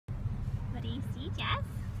Jess?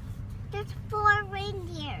 There's 4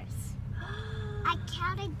 reindeers. I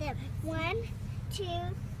counted them. 1, 2,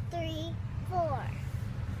 3, 4.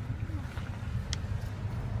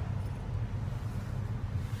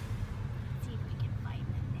 Let's see if we can find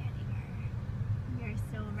them. There they are. You're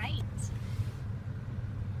so right.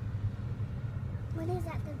 What is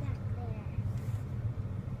at the back there?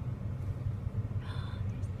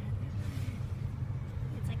 There's another one.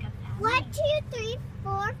 It's like a family. 1, 2, 3,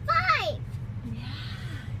 4, 5. Yeah,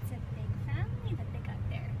 it's a big family that they got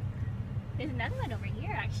there. There's another one over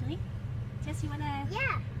here, actually. Jess, you wanna?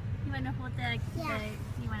 Yeah. You wanna hold the? Yeah.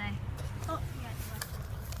 You wanna? Oh, yeah.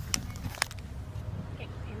 Okay,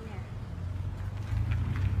 in there.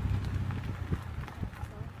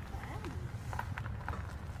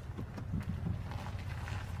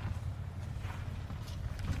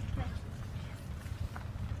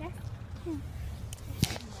 Yes. Wow.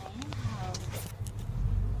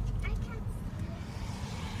 I can't see.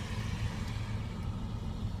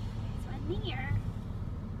 There's one here.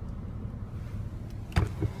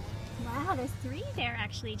 Wow, there's 3 there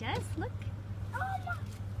actually, Jess. Look. Oh,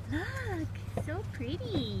 Look, so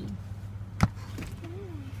pretty.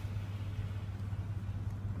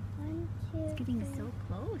 1, 2, It's getting 3. so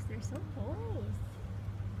close. They're so close.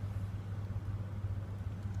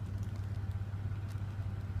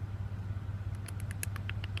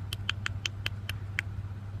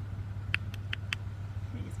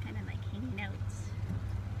 They're just kind of like hanging out.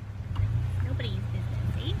 Nobody's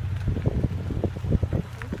business, eh?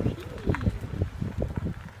 So pretty.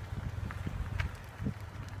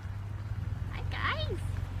 Hi guys.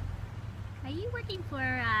 Are you working for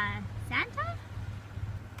Santa?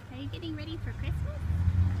 Are you getting ready for Christmas?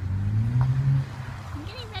 You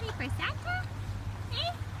getting ready for Santa?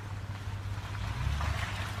 Eh?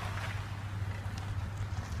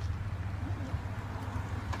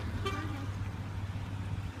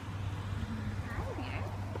 Hi there.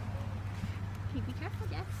 Okay, be careful,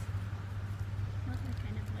 Jess. Well, they're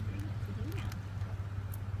kind of wondering what to do now.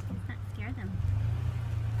 Let's not scare them.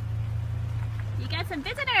 You got some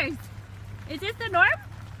visitors. Is this the norm?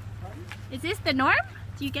 Pardon? Is this the norm?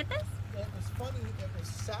 Do you get this? It was funny, it was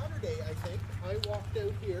Saturday, I think. I walked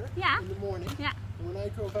out here Yeah. in the morning. Yeah. And when I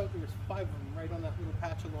drove out, there was 5 of them right on that little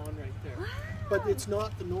patch of lawn right there. Wow. But it's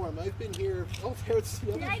not the norm. I've been here, oh, there's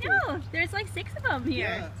the other Yeah, I 3. know. There's like 6 of them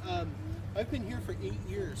here. Yeah, I've been here for 8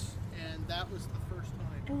 years, and that was the first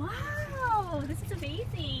time. Wow, this is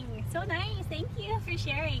amazing. So nice. Thank you for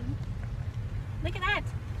sharing. Look at that.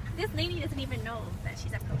 This lady doesn't even know that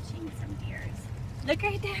she's approaching some deers. Look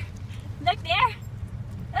right there. Look there.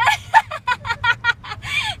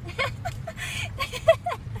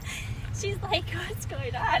 She's like, what's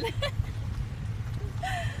going on?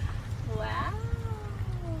 Wow.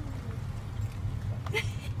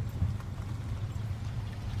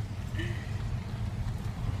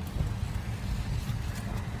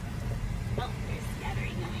 Oh, they're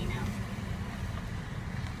scattering away now.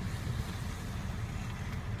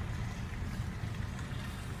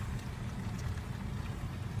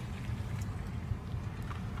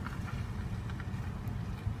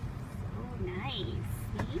 So nice.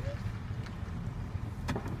 See?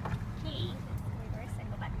 Okay, let's reverse and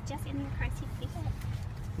go back. Jess, in your car seat, please.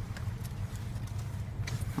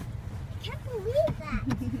 I can't believe that.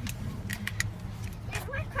 There's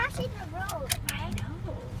one crossing the road. I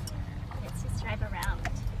know. Let's just drive around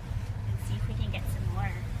and see if we can get some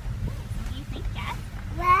more. What do you think, Jess?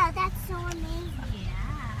 Wow, that's so amazing. Yeah.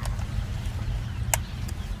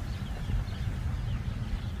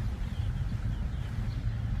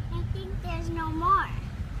 I think there's no more.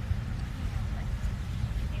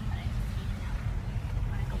 They want to escape now. They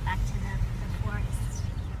want to go back to the forest.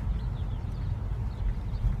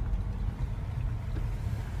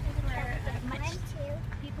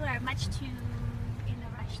 People are much too in a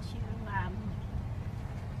rush to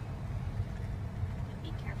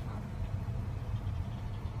be careful.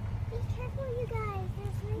 Be careful, you guys.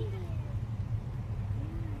 There's reindeer.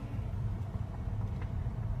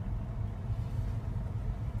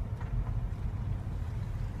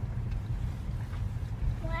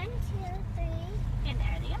 One, 2, 3. And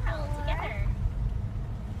there they are all together.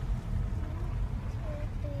 1, 2,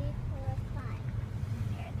 3, 4, 5.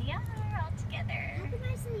 There they are all together. How come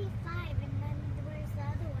I see 5 and then where's the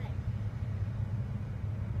other one?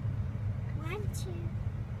 1, 2,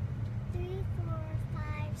 3, 4,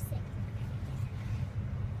 5, 6.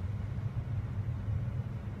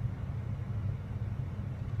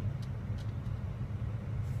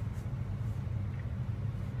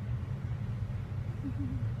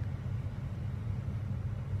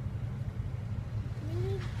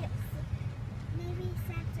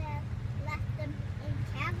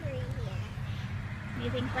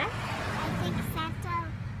 think what? I think Santa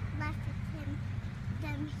left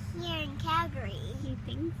them here in Calgary. You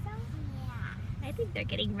think so? Yeah. I think they're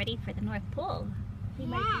getting ready for the North Pole. They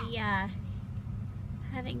might be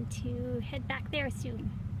having to head back there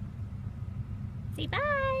soon. Say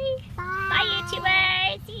bye! Bye! Bye,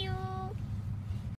 YouTubers! See you!